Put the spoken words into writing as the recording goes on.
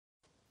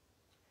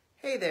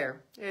Hey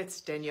there, it's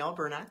Danielle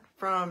Bernack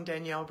from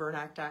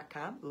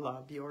DanielleBernack.com.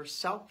 Love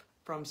yourself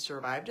from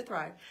Survive to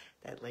Thrive,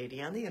 that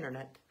lady on the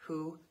internet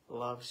who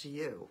loves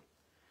you.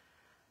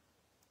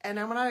 And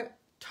I want to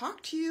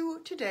talk to you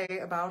today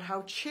about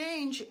how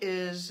change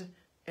is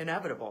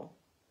inevitable,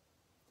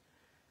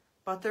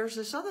 but there's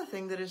this other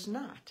thing that is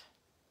not.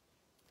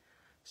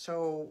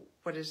 So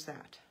what is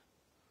that?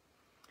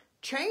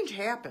 Change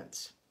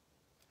happens.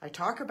 I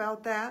talk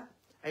about that.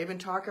 I even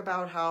talk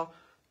about how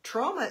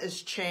trauma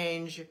is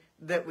change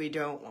that we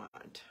don't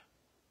want.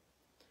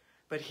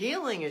 But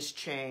healing is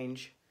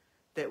change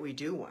that we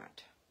do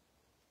want.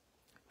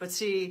 But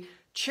see,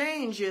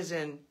 change is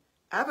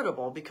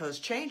inevitable because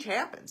change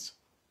happens.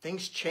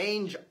 Things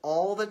change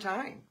all the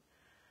time.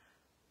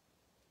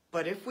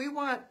 But if we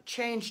want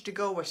change to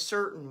go a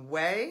certain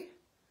way,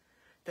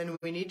 then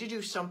we need to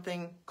do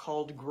something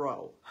called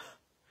grow.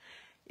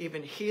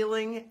 Even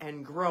healing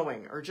and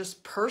growing, or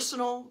just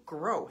personal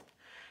growth.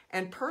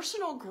 And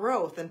personal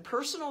growth and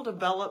personal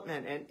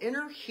development and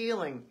inner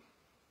healing,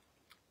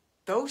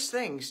 those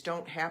things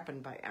don't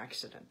happen by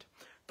accident.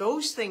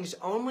 Those things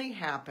only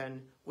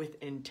happen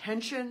with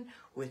intention,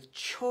 with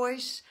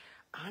choice,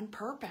 on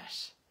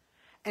purpose.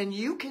 And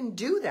you can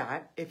do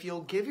that if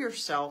you'll give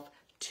yourself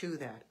to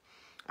that.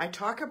 I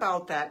talk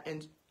about that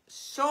in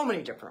so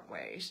many different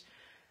ways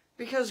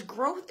because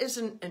growth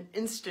isn't an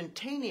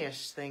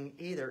instantaneous thing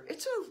either.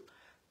 It's a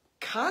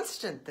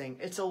constant thing.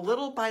 It's a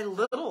little by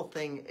little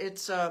thing.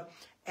 It's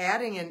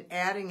adding and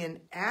adding and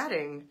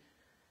adding.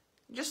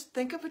 Just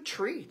think of a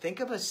tree. Think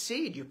of a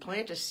seed. You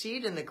plant a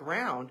seed in the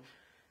ground,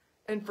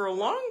 and for a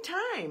long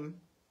time,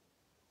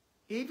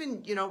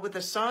 even, with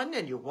the sun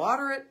and you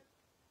water it,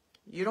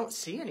 you don't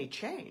see any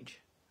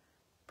change.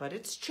 But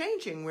it's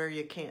changing where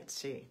you can't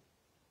see.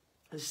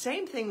 The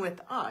same thing with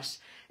us.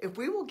 If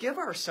we will give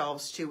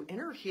ourselves to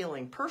inner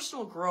healing,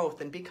 personal growth,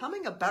 and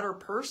becoming a better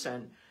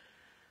person,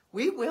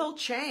 we will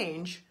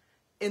change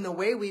in the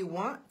way we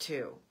want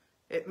to.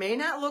 It may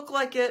not look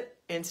like it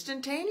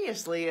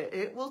instantaneously.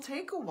 It will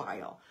take a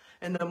while.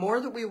 And the more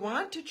that we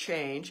want to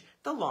change,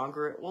 the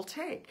longer it will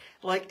take.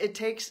 Like it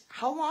takes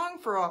how long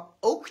for an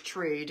oak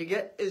tree to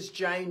get as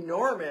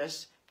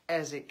ginormous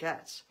as it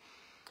gets?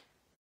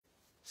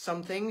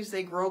 Some things,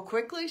 they grow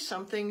quickly.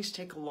 Some things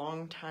take a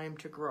long time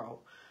to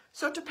grow.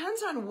 So it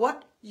depends on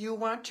what you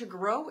want to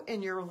grow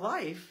in your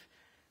life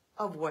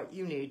of what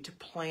you need to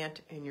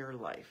plant in your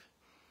life.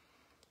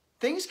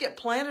 Things get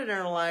planted in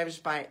our lives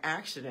by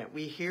accident.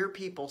 We hear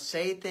people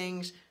say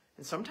things,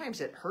 and sometimes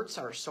it hurts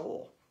our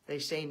soul. They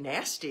say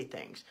nasty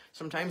things.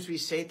 Sometimes we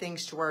say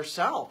things to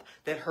ourselves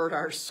that hurt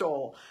our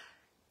soul.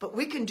 But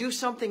we can do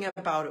something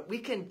about it. We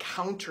can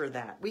counter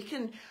that. We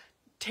can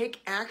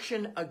take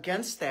action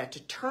against that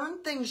to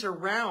turn things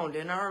around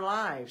in our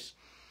lives,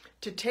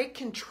 to take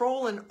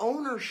control and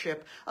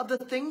ownership of the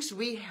things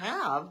we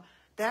have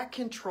that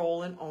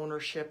control and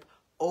ownership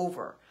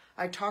over.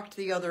 I talked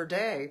the other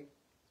day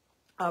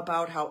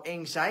about how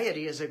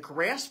anxiety is a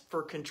grasp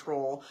for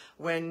control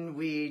when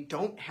we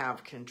don't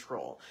have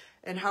control,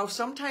 and how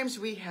sometimes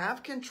we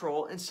have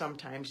control and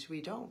sometimes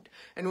we don't.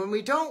 And when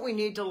we don't, we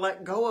need to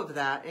let go of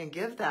that and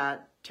give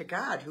that to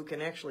God, who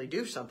can actually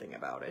do something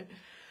about it.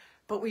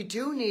 But we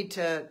do need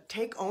to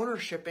take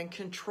ownership and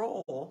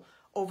control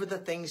over the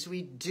things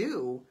we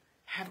do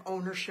have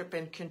ownership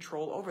and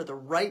control over, the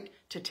right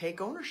to take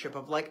ownership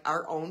of, like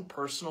our own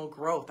personal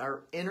growth,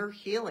 our inner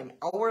healing,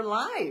 our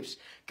lives.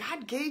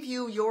 God gave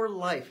you your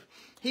life.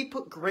 He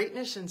put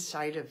greatness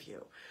inside of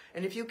you.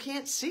 And if you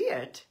can't see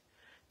it,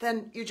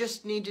 then you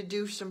just need to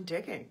do some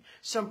digging,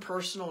 some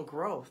personal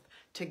growth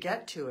to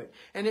get to it.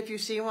 And if you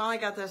see, well, I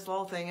got this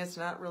little thing, it's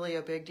not really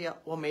a big deal.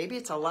 Well, maybe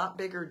it's a lot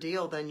bigger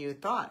deal than you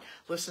thought.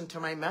 Listen to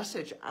my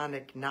message on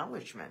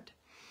acknowledgement.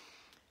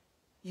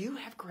 You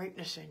have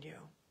greatness in you.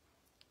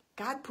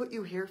 God put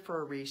you here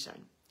for a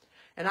reason.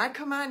 And I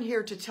come on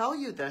here to tell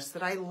you this,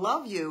 that I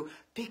love you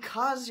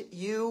because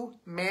you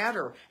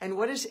matter. And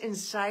what is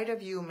inside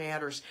of you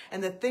matters.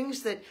 And the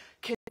things that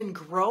can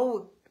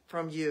grow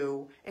from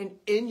you and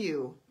in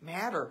you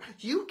matter.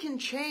 You can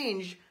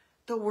change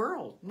the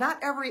world.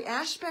 Not every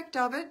aspect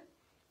of it.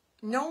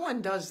 No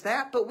one does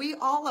that, but we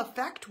all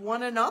affect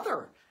one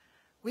another.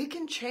 We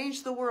can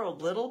change the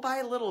world little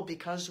by little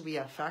because we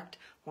affect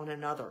one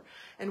another.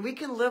 And we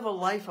can live a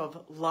life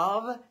of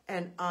love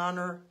and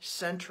honor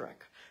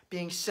centric,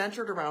 being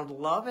centered around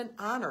love and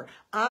honor,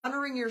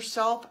 honoring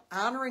yourself,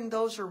 honoring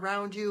those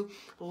around you,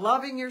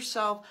 loving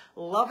yourself,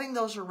 loving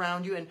those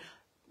around you, and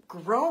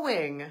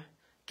growing,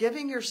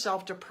 giving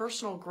yourself to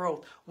personal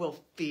growth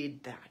will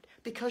feed that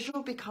because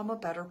you'll become a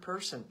better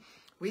person.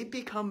 We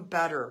become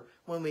better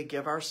when we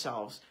give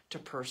ourselves to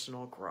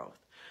personal growth.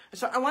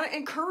 So I want to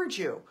encourage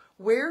you.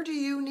 Where do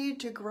you need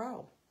to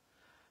grow?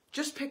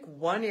 Just pick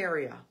one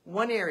area,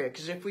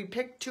 because if we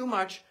pick too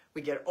much,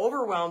 we get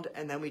overwhelmed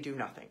and then we do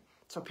nothing.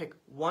 So pick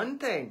one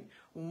thing,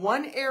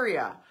 one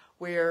area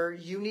where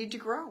you need to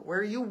grow,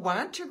 where you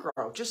want to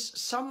grow, just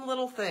some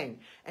little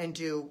thing, and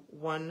do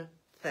one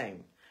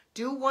thing.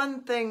 Do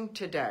one thing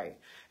today.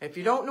 If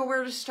you don't know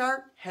where to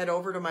start, head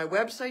over to my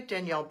website,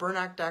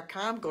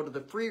 DanielleBurnock.com. Go to the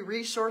free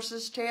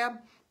resources tab,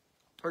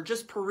 or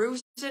just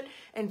peruse it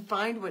and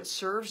find what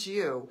serves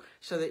you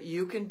so that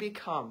you can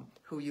become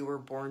who you were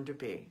born to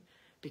be,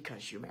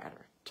 because you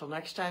matter. Till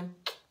next time,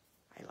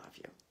 I love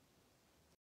you.